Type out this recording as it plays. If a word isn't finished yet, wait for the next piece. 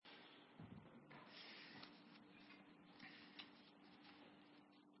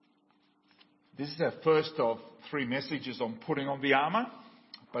This is our first of 3 messages on putting on the armour,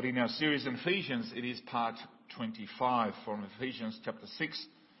 but in our series in Ephesians, it is part 25 from Ephesians chapter 6,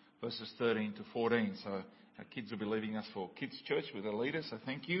 verses 13 to 14. So our kids will be leaving us for kids' church with their leaders, so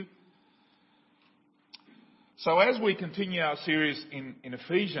thank you. So as we continue our series in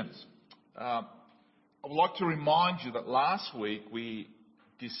Ephesians, I would like to remind you that last week we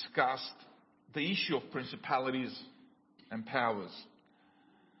discussed the issue of principalities and powers.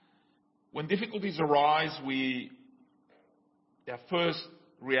 When difficulties arise, our first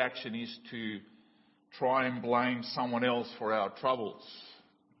reaction is to try and blame someone else for our troubles,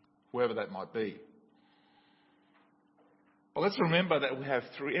 whoever that might be. But let's remember that we have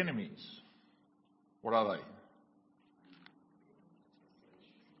 3 enemies. What are they?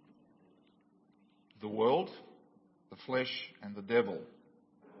 The world, the flesh, and the devil.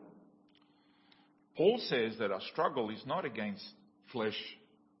 Paul says that our struggle is not against flesh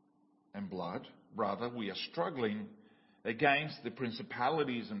and blood. Rather, we are struggling against the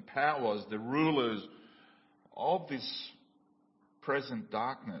principalities and powers, the rulers of this present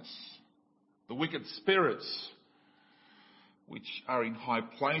darkness, the wicked spirits which are in high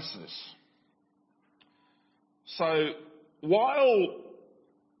places. So, while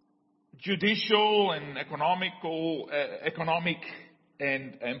judicial and economic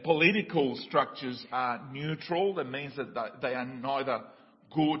and political structures are neutral, that means that they are neither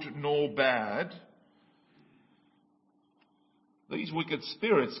good nor bad, these wicked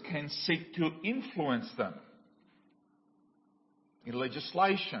spirits can seek to influence them in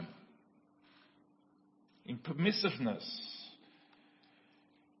legislation, in permissiveness,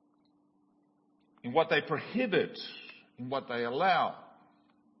 in what they prohibit, in what they allow.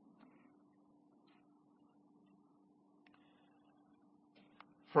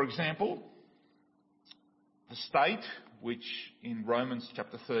 For example, the state, which in Romans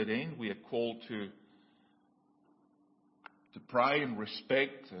chapter 13 we are called to pray and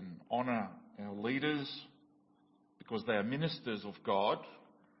respect and honour our leaders because they are ministers of God.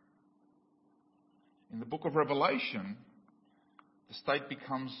 In the book of Revelation, the state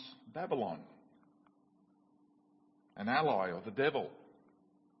becomes Babylon, an ally of the devil.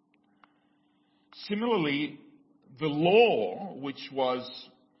 Similarly, the law, which was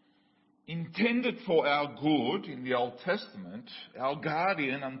intended for our good in the Old Testament, our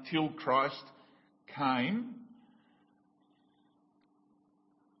guardian until Christ came,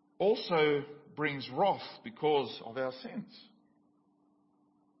 also brings wrath because of our sins.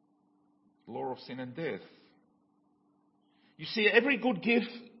 The law of sin and death. You see, every good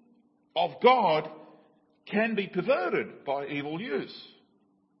gift of God can be perverted by evil use.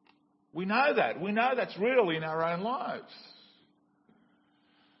 We know that. We know that's real in our own lives.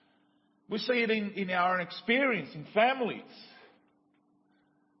 We see it in our own experience, in families.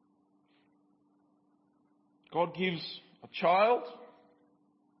 God gives a child,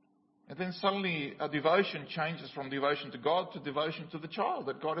 and then suddenly our devotion changes from devotion to God to devotion to the child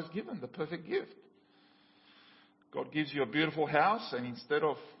that God has given, the perfect gift. God gives you a beautiful house, and instead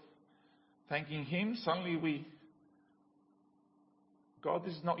of thanking Him, suddenly God,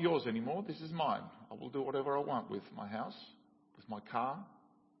 this is not yours anymore, this is mine. I will do whatever I want with my house, with my car,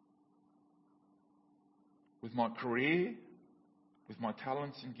 with my career, with my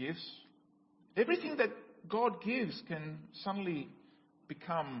talents and gifts. Everything that God gives can suddenly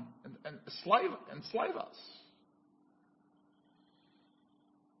become and enslave us.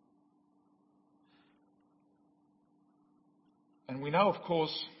 And we know, of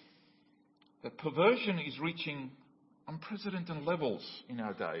course, that perversion is reaching unprecedented levels in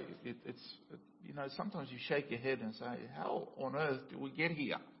our day. Sometimes you shake your head and say, how on earth did we get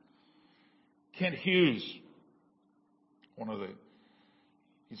here? Kent Hughes,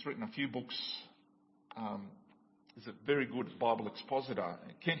 he's written a few books. He's a very good Bible expositor.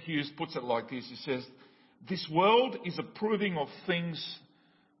 Kent Hughes puts it like this. He says, "This world is approving of things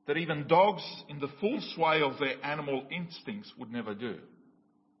that even dogs in the full sway of their animal instincts would never do."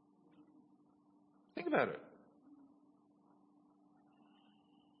 Think about it.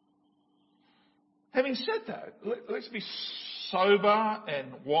 Having said that, let's be sober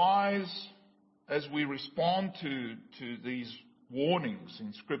and wise as we respond to these warnings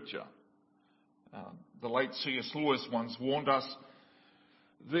in Scripture. The late C.S. Lewis once warned us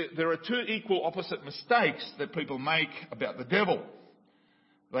there are 2 equal opposite mistakes that people make about the devil.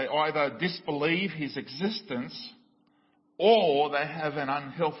 They either disbelieve his existence or they have an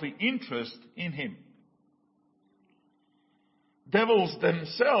unhealthy interest in him. Devils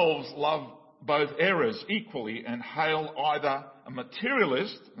themselves love both errors equally and hail either a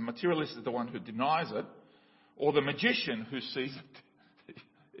materialist, the materialist is the one who denies it, or the magician who sees it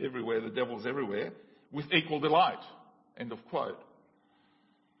everywhere, the devil's everywhere, with equal delight. End of quote.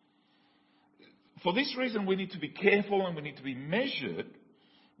 For this reason, we need to be careful and we need to be measured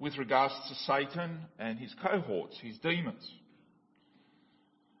with regards to Satan and his cohorts, his demons.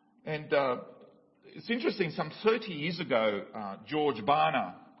 And it's interesting, some 30 years ago, George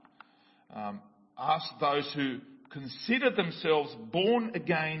Barna asked those who considered themselves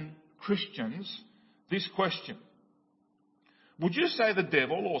born-again Christians this question: would you say the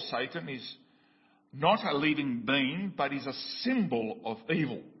devil or Satan is not a living being, but is a symbol of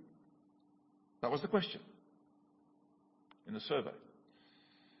evil? That was the question in the survey.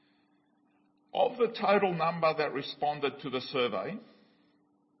 Of the total number that responded to the survey,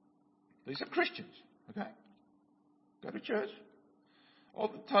 these are Christians, okay? Go to church.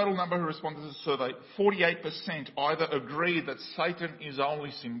 Of the total number who responded to the survey, 48% either agreed that Satan is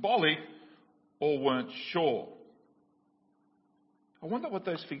only symbolic or weren't sure. I wonder what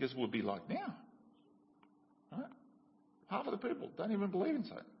those figures would be like now. Right? Half of the people don't even believe in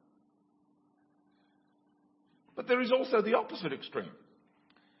Satan. But there is also the opposite extreme.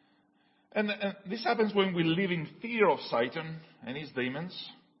 And this happens when we live in fear of Satan and his demons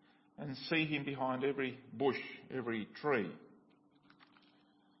and see him behind every bush, every tree.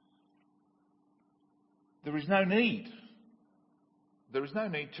 There is no need. There is no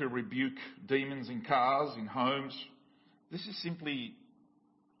need to rebuke demons in cars, in homes. This is simply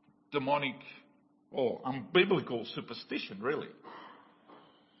demonic or unbiblical superstition, really.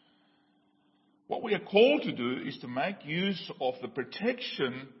 What we are called to do is to make use of the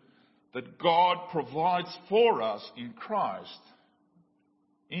protection that God provides for us in Christ,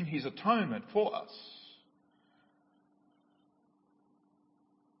 in his atonement for us.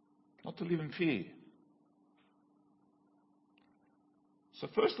 Not to live in fear. So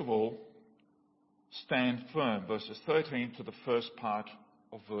first of all, stand firm. Verses 13 to the first part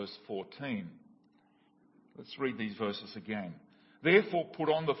of verse 14. Let's read these verses again. Therefore put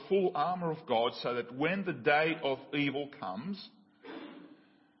on the full armour of God so that when the day of evil comes,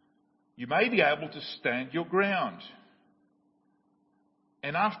 you may be able to stand your ground.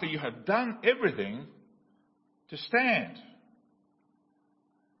 And after you have done everything, to stand.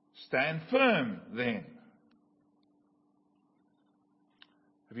 Stand firm then.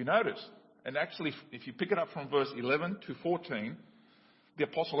 Have you noticed? And actually, if you pick it up from verse 11 to 14, the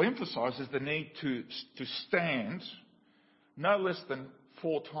apostle emphasises the need to stand no less than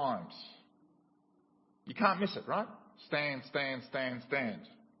 4 times. You can't miss it, right? Stand, stand, stand, stand.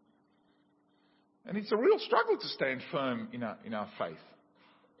 And it's a real struggle to stand firm in our faith.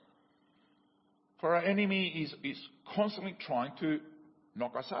 For our enemy is constantly trying to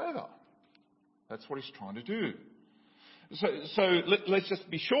knock us over. That's what he's trying to do. So let's just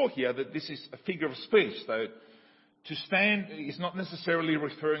be sure here that this is a figure of speech. Though to stand is not necessarily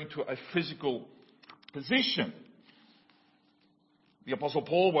referring to a physical position. The Apostle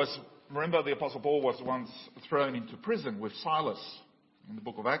Paul was once thrown into prison with Silas. In the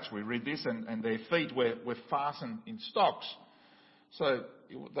book of Acts we read this, and their feet were fastened in stocks. So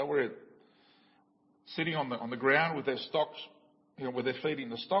they were sitting on the ground with their stocks, with their feet in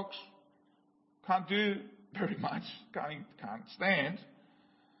the stocks. Can't do very much, can't stand.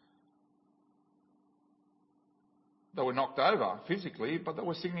 They were knocked over physically, but they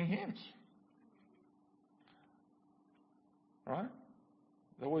were singing hymns. Right?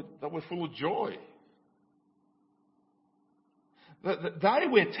 They were full of joy. They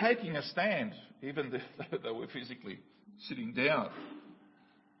were taking a stand, even if they were physically sitting down.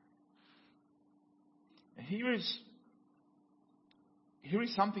 Here is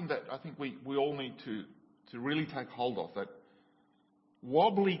something that I think we all need to really take hold of, that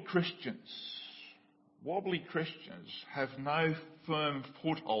wobbly Christians have no firm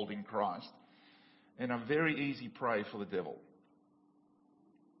foothold in Christ and are very easy prey for the devil.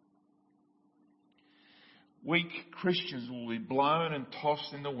 Weak Christians will be blown and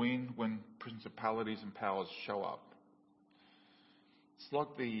tossed in the wind when principalities and powers show up. It's like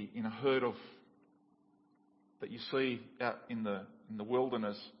in a herd of that you see out in the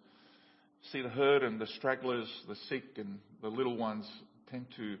wilderness. See the herd, and the stragglers, the sick and the little ones tend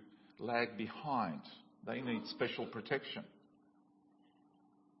to lag behind. They need special protection.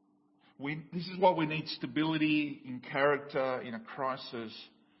 This is why we need stability in character in a crisis,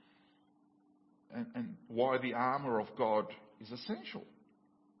 and why the armour of God is essential.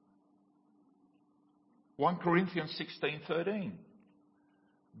 1 Corinthians 16:13.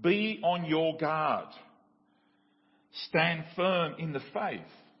 Be on your guard. Stand firm in the faith.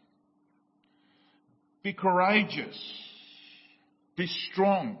 Be courageous. Be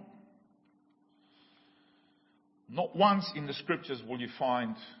strong. Not once in the scriptures will you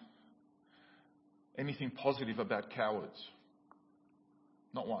find anything positive about cowards.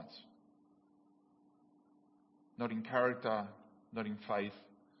 Not once. Not in character, not in faith.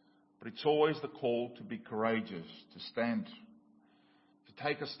 But it's always the call to be courageous, to stand, to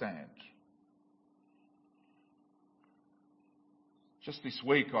take a stand. Just this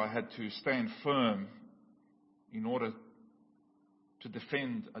week I had to stand firm in order to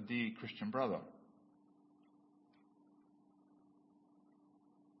defend a dear Christian brother.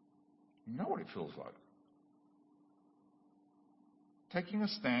 You know what it feels like. Taking a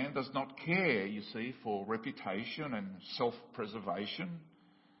stand does not care, you see, for reputation and self-preservation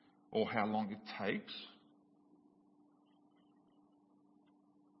or how long it takes.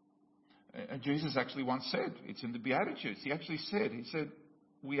 And Jesus actually once said, it's in the Beatitudes, he said,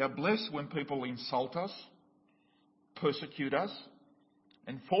 we are blessed when people insult us, persecute us,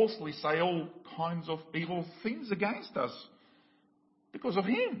 and falsely say all kinds of evil things against us because of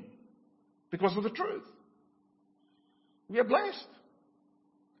him, because of the truth. We are blessed.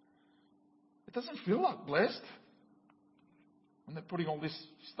 It doesn't feel like blessed when they're putting all this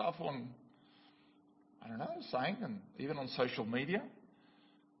stuff on, saying, and even on social media.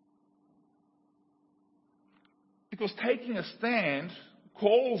 Because taking a stand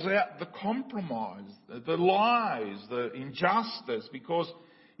calls out the compromise, the lies, the injustice, because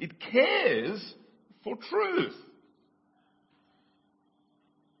it cares for truth.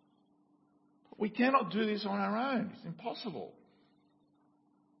 We cannot do this on our own. It's impossible.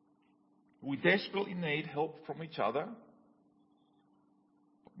 We desperately need help from each other.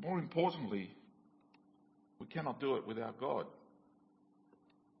 But more importantly, we cannot do it without God.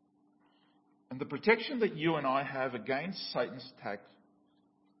 And the protection that you and I have against Satan's attack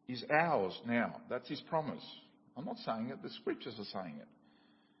is ours now. That's his promise. I'm not saying it, the scriptures are saying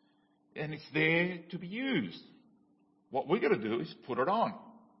it. And it's there to be used. What we've got to do is put it on.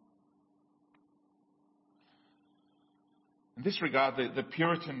 In this regard, the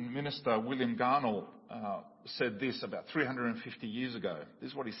Puritan minister William Garnell said this about 350 years ago. This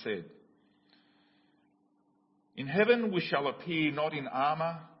is what he said. In heaven we shall appear not in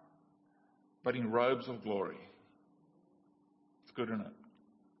armour, but in robes of glory. It's good, isn't it?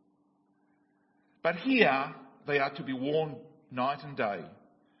 But here they are to be worn night and day.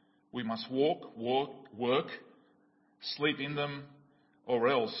 We must walk, work, sleep in them, or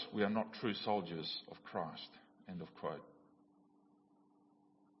else we are not true soldiers of Christ. End of quote.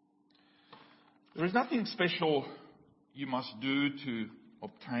 There is nothing special you must do to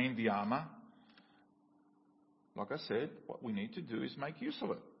obtain the armour. Like I said, what we need to do is make use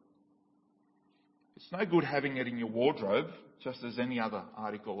of it. It's no good having it in your wardrobe, just as any other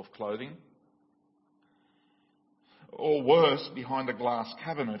article of clothing. Or worse, behind a glass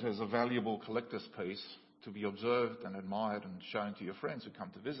cabinet as a valuable collector's piece to be observed and admired and shown to your friends who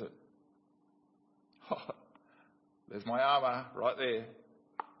come to visit. Oh, there's my armour right there.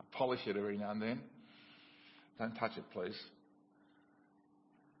 I polish it every now and then. Don't touch it, please.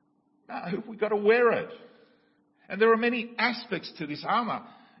 No, we've got to wear it. And there are many aspects to this armour.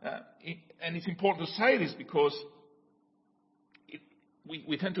 And it's important to say this because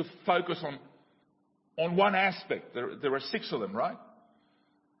we tend to focus on one aspect. There are 6 of them, right?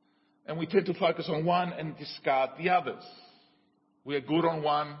 And we tend to focus on one and discard the others. We are good on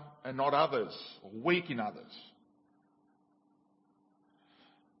one and not others, or weak in others.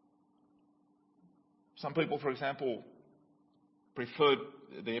 Some people, for example,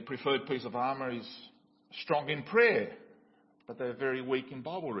 their preferred piece of armour is strong in prayer, but they're very weak in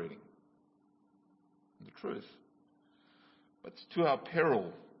Bible reading. The truth. But to our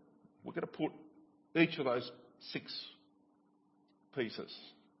peril, we're going to put each of those 6 pieces,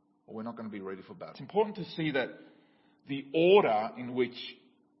 or we're not going to be ready for battle. It's important to see that the order in which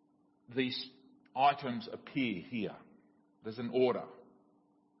these items appear here. There's an order.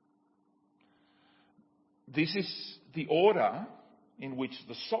 This is the order in which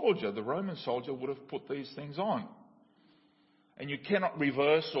the Roman soldier would have put these things on. And you cannot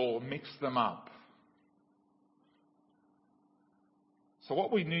reverse or mix them up. So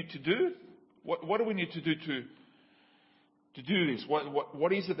what we need to do, what do we need to do to do this?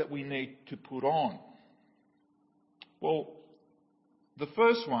 What is it that we need to put on? Well, the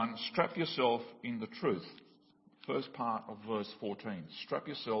first one, strap yourself in the truth. First part of verse 14. Strap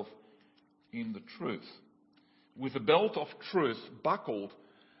yourself in the truth. With a belt of truth buckled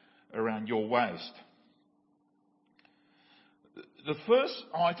around your waist. The first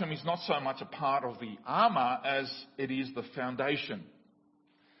item is not so much a part of the armour as it is the foundation.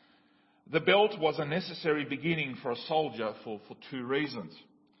 The belt was a necessary beginning for a soldier for 2 reasons.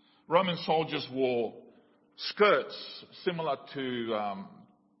 Roman soldiers wore skirts similar to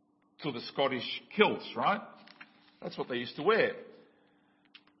the Scottish kilts, right? That's what they used to wear.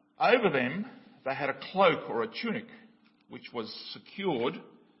 Over them, they had a cloak or a tunic, which was secured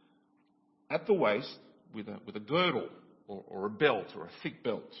at the waist with a girdle or a belt or a thick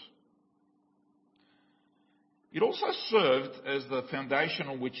belt. It also served as the foundation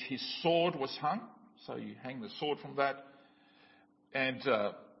on which his sword was hung. So you hang the sword from that, and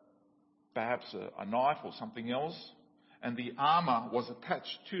perhaps a knife or something else, and the armour was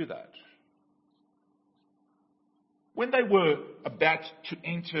attached to that. When they were about to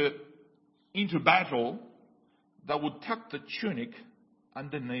enter into battle, they would tuck the tunic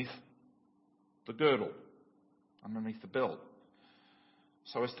underneath the girdle, underneath the belt,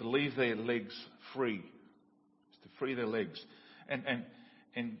 so as to leave their legs free, to free their legs,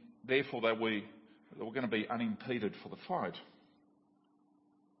 and therefore they were going to be unimpeded for the fight.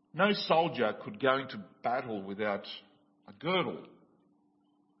 No soldier could go into battle without a girdle,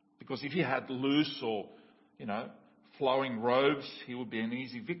 because if he had loose or, flowing robes, he would be an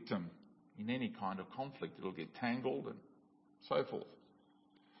easy victim in any kind of conflict. It'll get tangled and so forth.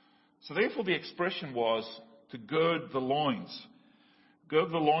 So therefore the expression was to gird the loins. Gird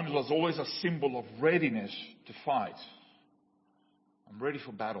the loins was always a symbol of readiness to fight. I'm ready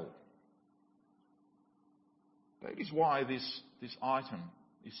for battle. That is why this item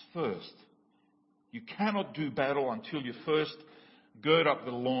is first. You cannot do battle until you first gird up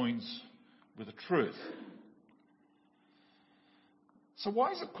the loins with the truth. So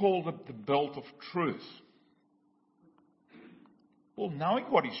why is it called the belt of truth? Well, knowing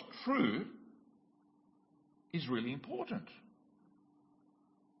what is true is really important.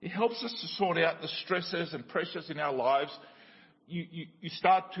 It helps us to sort out the stresses and pressures in our lives. You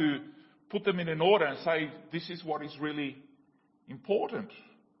start to put them in an order and say, this is what is really important.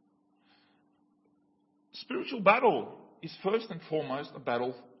 Spiritual battle is first and foremost a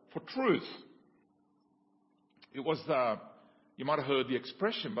battle for truth. It was you might have heard the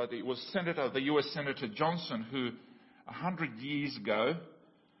expression, but it was the US Senator Johnson who 100 years ago,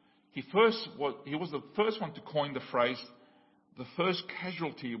 he was the first one to coin the phrase, the first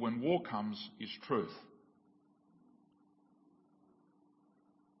casualty when war comes is truth.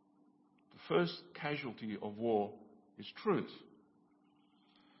 The first casualty of war is truth.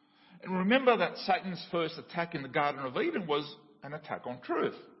 And remember that Satan's first attack in the Garden of Eden was an attack on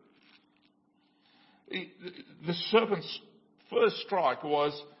truth. The serpent's first strike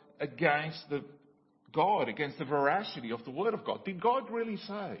was against against the veracity of the Word of God. Did God really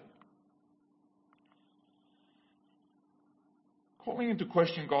say? Calling into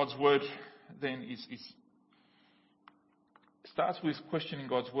question God's Word then starts with questioning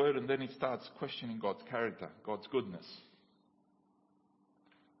God's Word, and then it starts questioning God's character, God's goodness.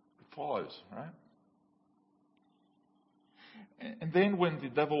 It follows, right? And then when the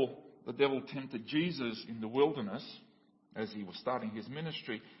devil tempted Jesus in the wilderness, as he was starting his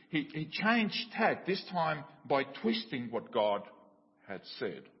ministry, he changed tack, this time by twisting what God had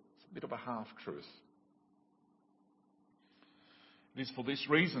said. It's a bit of a half-truth. It is for this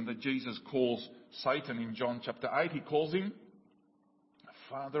reason that Jesus calls Satan in John chapter 8, he calls him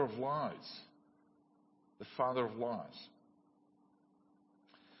a father of lies. The father of lies.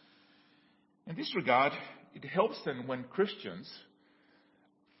 In this regard, it helps then when Christians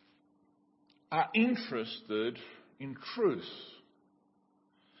are interested in truth.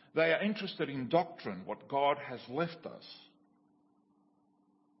 They are interested in doctrine, what God has left us.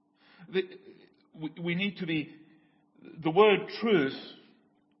 We need to be... The word truth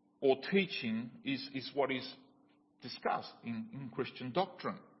or teaching is what is discussed in Christian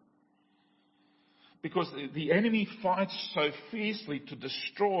doctrine. Because the enemy fights so fiercely to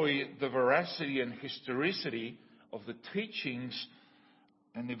destroy the veracity and historicity of the teachings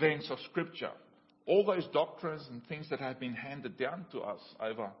and events of Scripture. All those doctrines and things that have been handed down to us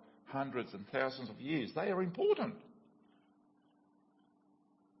over hundreds and thousands of years, they are important.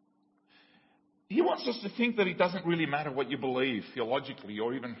 He wants us to think that it doesn't really matter what you believe theologically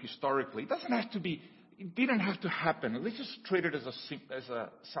or even historically. It didn't have to happen. Let's just treat it as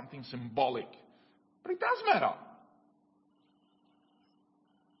something symbolic. But it does matter.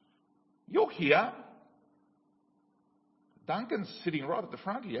 You're here. Duncan's sitting right at the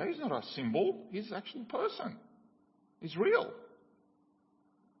front here. He's not a symbol. He's actually a person. He's real.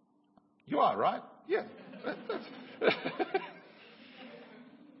 You are, right? Yeah.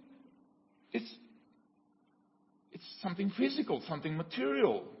 It's something physical, something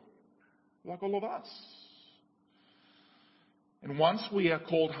material, like all of us. And once we are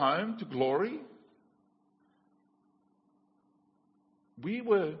called home to glory, we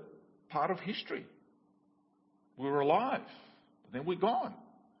were part of history. We were alive, but then we're gone.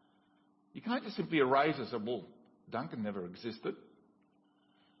 You can't just simply erase and say, well, Duncan never existed.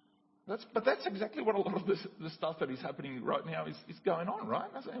 But that's exactly what a lot of the stuff that is happening right now is going on, right?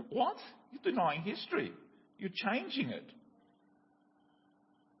 I say, what? You're denying history. You're changing it.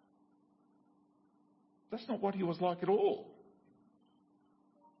 That's not what he was like at all.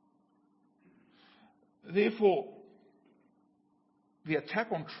 Therefore, the attack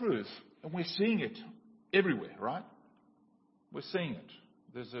on truth, and we're seeing it everywhere, right? We're seeing it.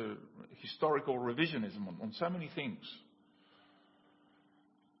 There's a historical revisionism on so many things.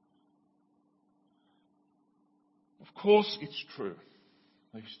 Of course it's true.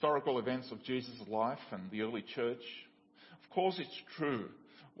 The historical events of Jesus' life and the early church. Of course it's true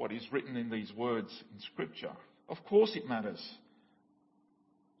what is written in these words in Scripture. Of course it matters.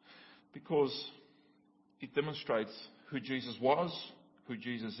 Because it demonstrates who Jesus was, who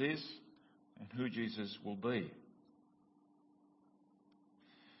Jesus is, and who Jesus will be.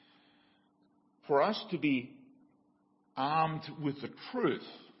 For us to be armed with the truth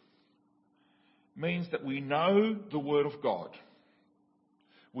means that we know the Word of God.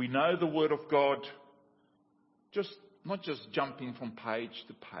 We know the Word of God not just jumping from page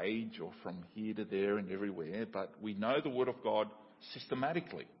to page or from here to there and everywhere, but we know the Word of God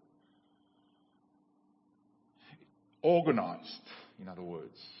systematically. Organised, in other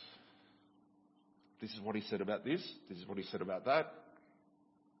words. This is what he said about this. This is what he said about that.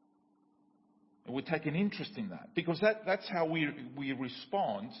 And we take an interest in that because that's how we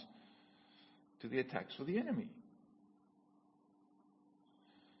respond to the attacks of the enemy.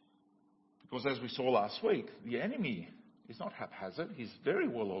 Because as we saw last week, the enemy is not haphazard. He's very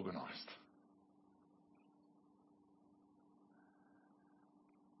well organised.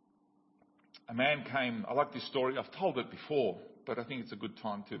 A man came, I like this story, I've told it before, but I think it's a good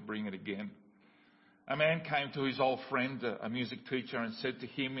time to bring it again. A man came to his old friend, a music teacher, and said to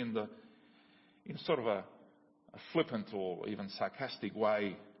him in sort of a flippant or even sarcastic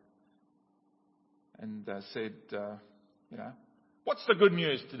way, and said, what's the good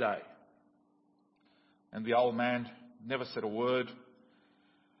news today? And the old man never said a word.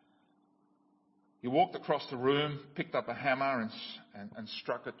 He walked across the room, picked up a hammer and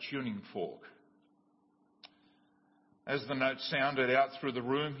struck a tuning fork. As the note sounded out through the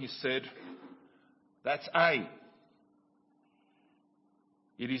room, he said, that's A.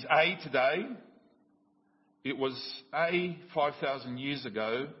 It is A today. It was A 5,000 years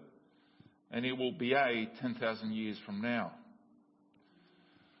ago, and it will be A 10,000 years from now.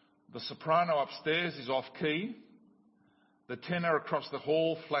 The soprano upstairs is off key. The tenor across the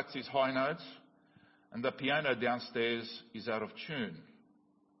hall flats his high notes, and the piano downstairs is out of tune.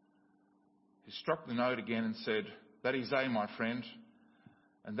 He struck the note again and said, that is A, my friend,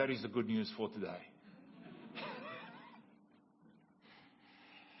 and that is the good news for today.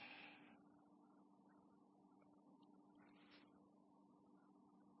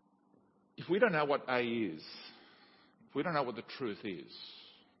 If we don't know what A is, if we don't know what the truth is,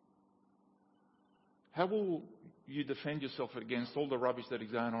 how will you defend yourself against all the rubbish that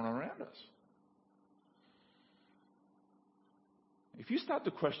is going on around us? If you start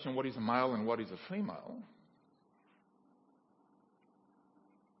to question what is a male and what is a female,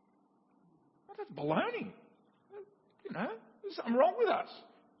 well, that's baloney. There's something wrong with us.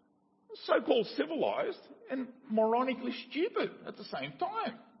 So-called civilised and moronically stupid at the same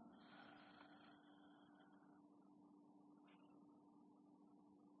time.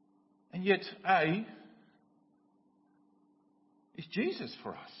 And yet, A is Jesus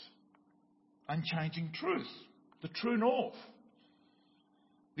for us. Unchanging truth. The true north.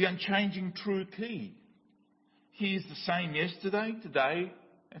 The unchanging true key. He is the same yesterday, today,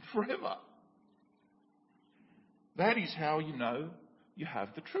 and forever. That is how you know you have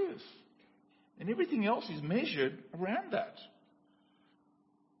the truth. And everything else is measured around that.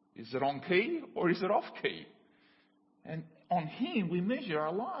 Is it on key or is it off key? And on Him we measure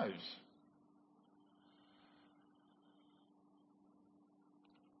our lives.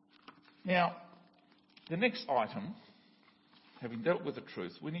 Now, the next item, having dealt with the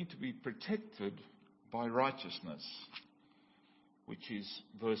truth, we need to be protected by righteousness, which is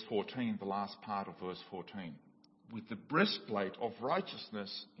verse 14, the last part of verse 14, with the breastplate of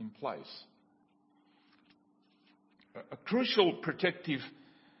righteousness in place. A crucial protective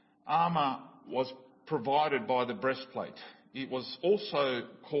armour was provided by the breastplate. It was also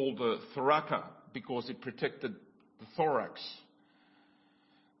called the thoraka because it protected the thorax,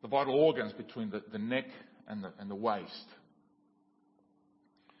 the vital organs between the neck and the waist.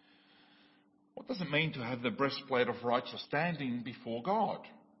 What does it mean to have the breastplate of righteousness standing before God?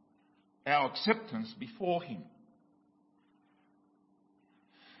 Our acceptance before Him.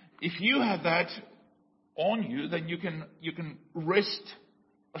 if you have that on you, then you can rest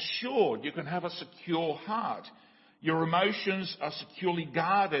assured. You can have a secure heart. Your emotions are securely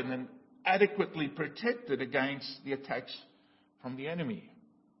guarded and adequately protected against the attacks from the enemy.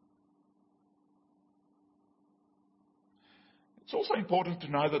 It's also important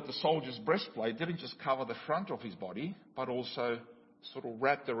to know that the soldier's breastplate didn't just cover the front of his body, but also sort of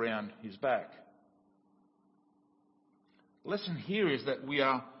wrapped around his back. The lesson here is that we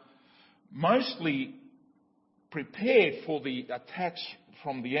are mostly prepared for the attacks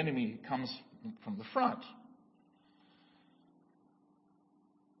from the enemy that comes from the front,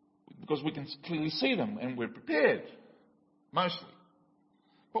 because we can clearly see them and we're prepared, mostly.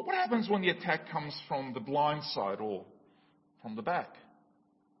 But what happens when the attack comes from the blind side or from the back?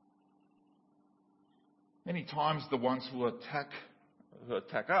 Many times the ones who attack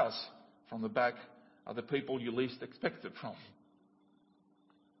us from the back are the people you least expect it from.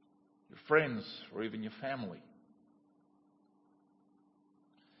 Your friends or even your family.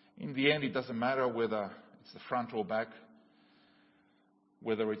 In the end, it doesn't matter whether it's the front or back,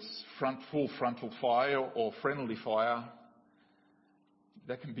 whether it's full frontal fire or friendly fire.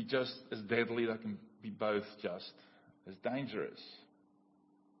 That can be just as deadly, that can be both just as dangerous.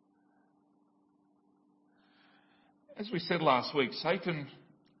 As we said last week, Satan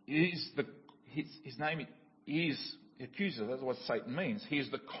is his name is accuser. That's what Satan means. He is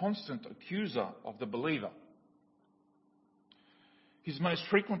the constant accuser of the believer. His most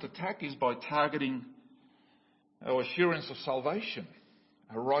frequent attack is by targeting our assurance of salvation,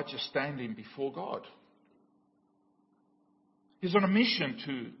 a righteous standing before God. He's on a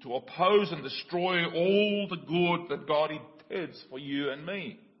mission to oppose and destroy all the good that God intends for you and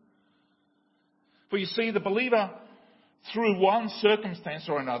me. For you see, the believer, through one circumstance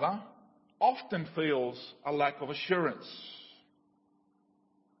or another, often feels a lack of assurance.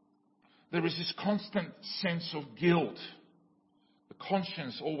 There is this constant sense of guilt. The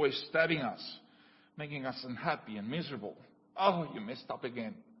conscience always stabbing us, making us unhappy and miserable. Oh, you messed up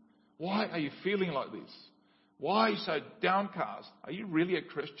again. Why are you feeling like this? Why are you so downcast? Are you really a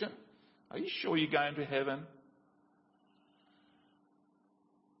Christian? Are you sure you're going to heaven?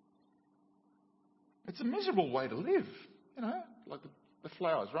 It's a miserable way to live, like the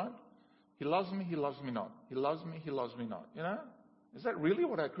flowers, right? He loves me not. He loves me not. Is that really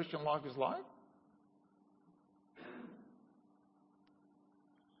what our Christian life is like?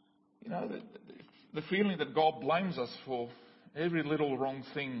 The feeling that God blames us for every little wrong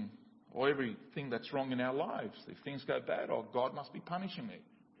thing or everything that's wrong in our lives. If things go bad, God must be punishing me.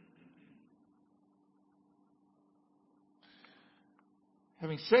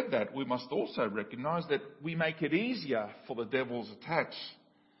 Having said that, we must also recognise that we make it easier for the devil's attacks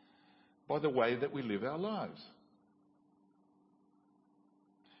by the way that we live our lives.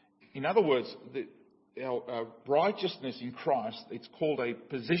 In other words, our righteousness in Christ, it's called a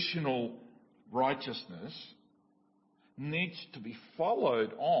positional righteousness, needs to be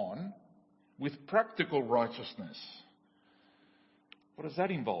followed on with practical righteousness. What does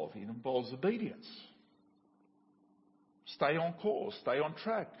that involve? It involves obedience. Stay on course, stay on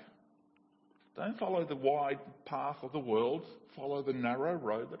track. Don't follow the wide path of the world, follow the narrow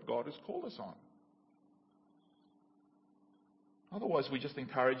road that God has called us on. Otherwise, we're just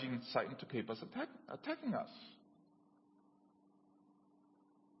encouraging Satan to keep us attacking us.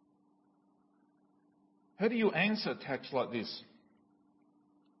 How do you answer attacks like this?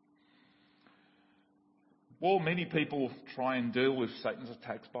 Well, many people try and deal with Satan's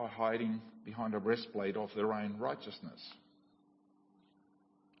attacks by hiding behind a breastplate of their own righteousness.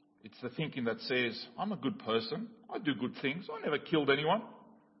 It's the thinking that says, I'm a good person, I do good things, I never killed anyone,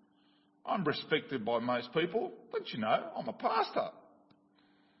 I'm respected by most people, but I'm a pastor.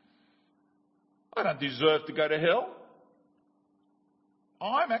 I don't deserve to go to hell.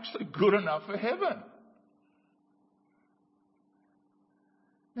 I'm actually good enough for heaven.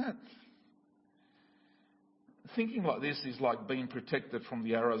 Now, thinking like this is like being protected from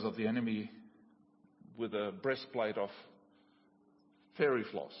the arrows of the enemy with a breastplate of fairy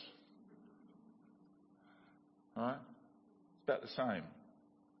floss. Right? It's about the same.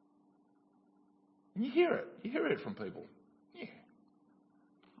 And you hear it from people. Yeah.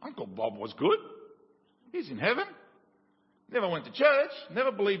 Uncle Bob was good. He's in heaven. Never went to church,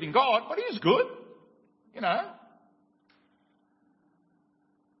 never believed in God, but he's good.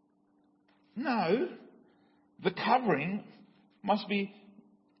 No, the covering must be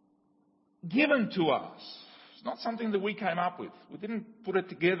given to us. It's not something that we came up with. We didn't put it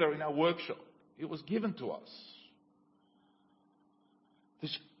together in our workshop. It was given to us.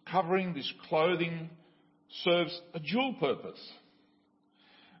 This covering, this clothing serves a dual purpose.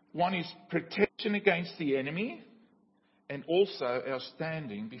 One is protection against the enemy, and also our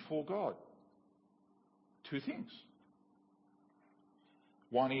standing before God. Two things.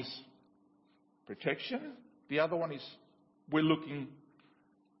 One is protection. The other one is we're looking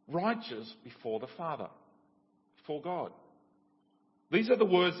righteous before the Father, before God. These are the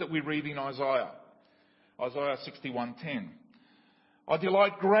words that we read in Isaiah 61:10. I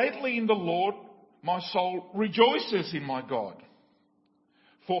delight greatly in the Lord, my soul rejoices in my God.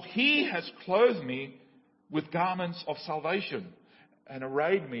 For he has clothed me with garments of salvation and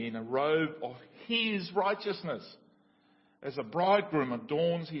arrayed me in a robe of his righteousness. As a bridegroom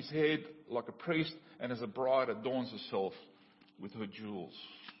adorns his head like a priest, and as a bride adorns herself with her jewels.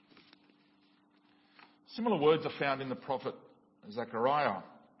 Similar words are found in the prophet Zechariah.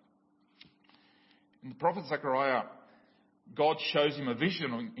 In the prophet Zechariah, God shows him a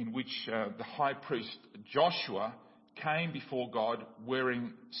vision in which the high priest Joshua came before God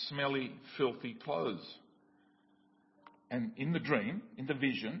wearing smelly, filthy clothes. And in the dream, in the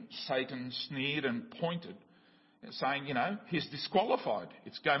vision, Satan sneered and pointed, saying, he's disqualified.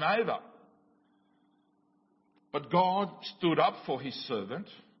 It's game over. But God stood up for his servant.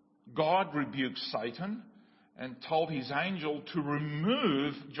 God rebuked Satan and told his angel to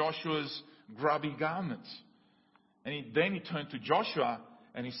remove Joshua's grubby garments. And then he turned to Joshua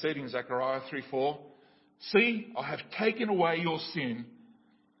and he said in Zechariah 3:4, see, I have taken away your sin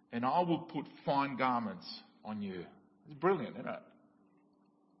and I will put fine garments on you. It's brilliant, isn't it?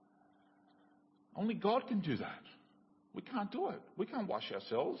 Only God can do that. We can't do it. We can't wash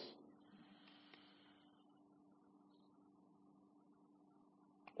ourselves.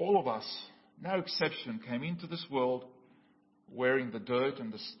 All of us, no exception, came into this world wearing the dirt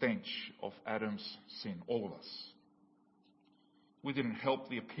and the stench of Adam's sin. All of us. We didn't help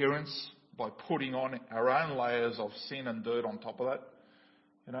the appearance by putting on our own layers of sin and dirt on top of that.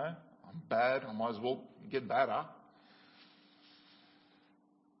 I'm bad. I might as well get better.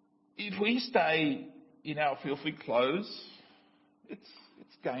 If we stay in our filthy clothes, it's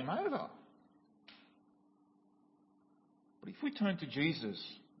game over. But if we turn to Jesus,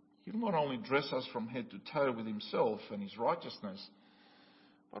 he'll not only dress us from head to toe with himself and his righteousness,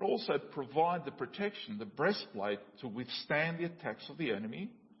 but also provide the protection, the breastplate, to withstand the attacks of the enemy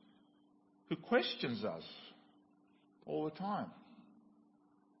who questions us all the time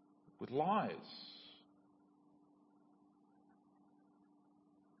with lies.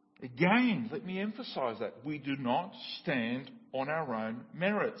 Again, let me emphasize that we do not stand on our own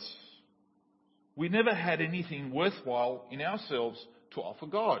merits. We never had anything worthwhile in ourselves to offer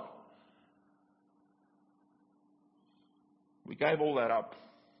God. We gave all that up.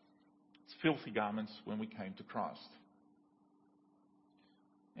 It's filthy garments when we came to Christ.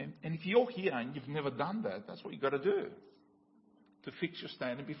 And if you're here and you've never done that, that's what you've got to do to fix your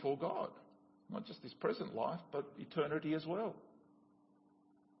standing before God. Not just this present life, but eternity as well.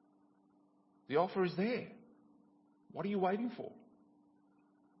 The offer is there. What are you waiting for?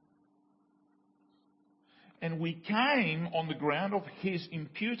 And we came on the ground of his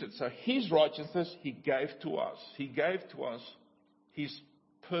imputed. So his righteousness he gave to us. He gave to us his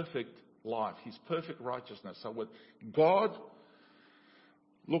perfect life, his perfect righteousness. So when God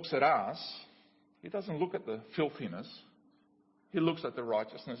looks at us, he doesn't look at the filthiness. He looks at the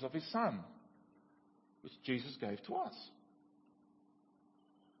righteousness of his Son, which Jesus gave to us.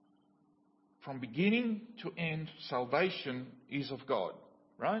 From beginning to end, salvation is of God.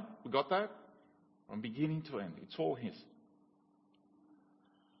 Right? We got that? From beginning to end. It's all his.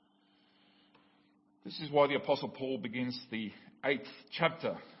 This is why the Apostle Paul begins the 8th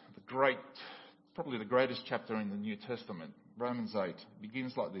chapter, probably the greatest chapter in the New Testament, Romans 8. It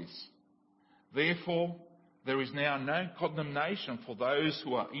begins like this. Therefore, there is now no condemnation for those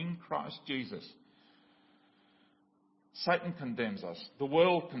who are in Christ Jesus. Satan condemns us. The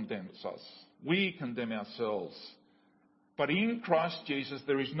world condemns us. We condemn ourselves. But in Christ Jesus,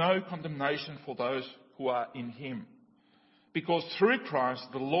 there is no condemnation for those who are in him. Because through Christ,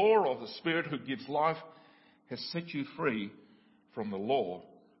 the law of the Spirit who gives life has set you free from the law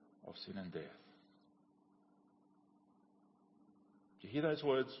of sin and death. Do you hear those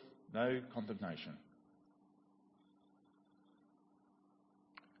words? No condemnation.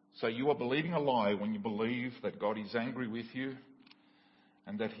 So you are believing a lie when you believe that God is angry with you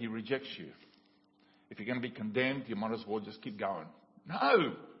and that he rejects you. If you're going to be condemned, you might as well just keep going.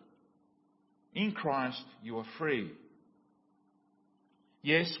 No! In Christ, you are free.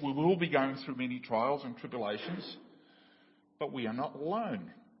 Yes, we will be going through many trials and tribulations, but we are not alone.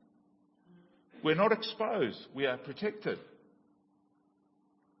 We're not exposed. We are protected.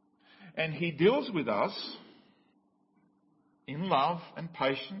 And he deals with us in love and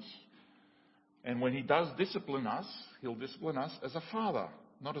patience. And when he does discipline us, he'll discipline us as a father,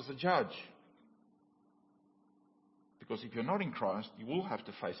 not as a judge. Because if you're not in Christ, you will have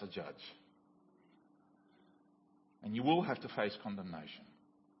to face a judge. And you will have to face condemnation.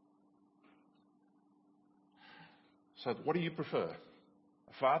 So what do you prefer?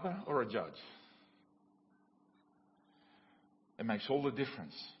 A father or a judge? It makes all the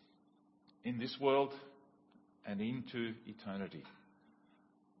difference in this world and into eternity.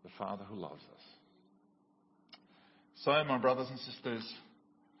 The Father who loves us. So, my brothers and sisters,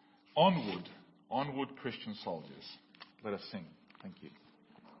 onward, onward, Christian soldiers. Let us sing. Thank you.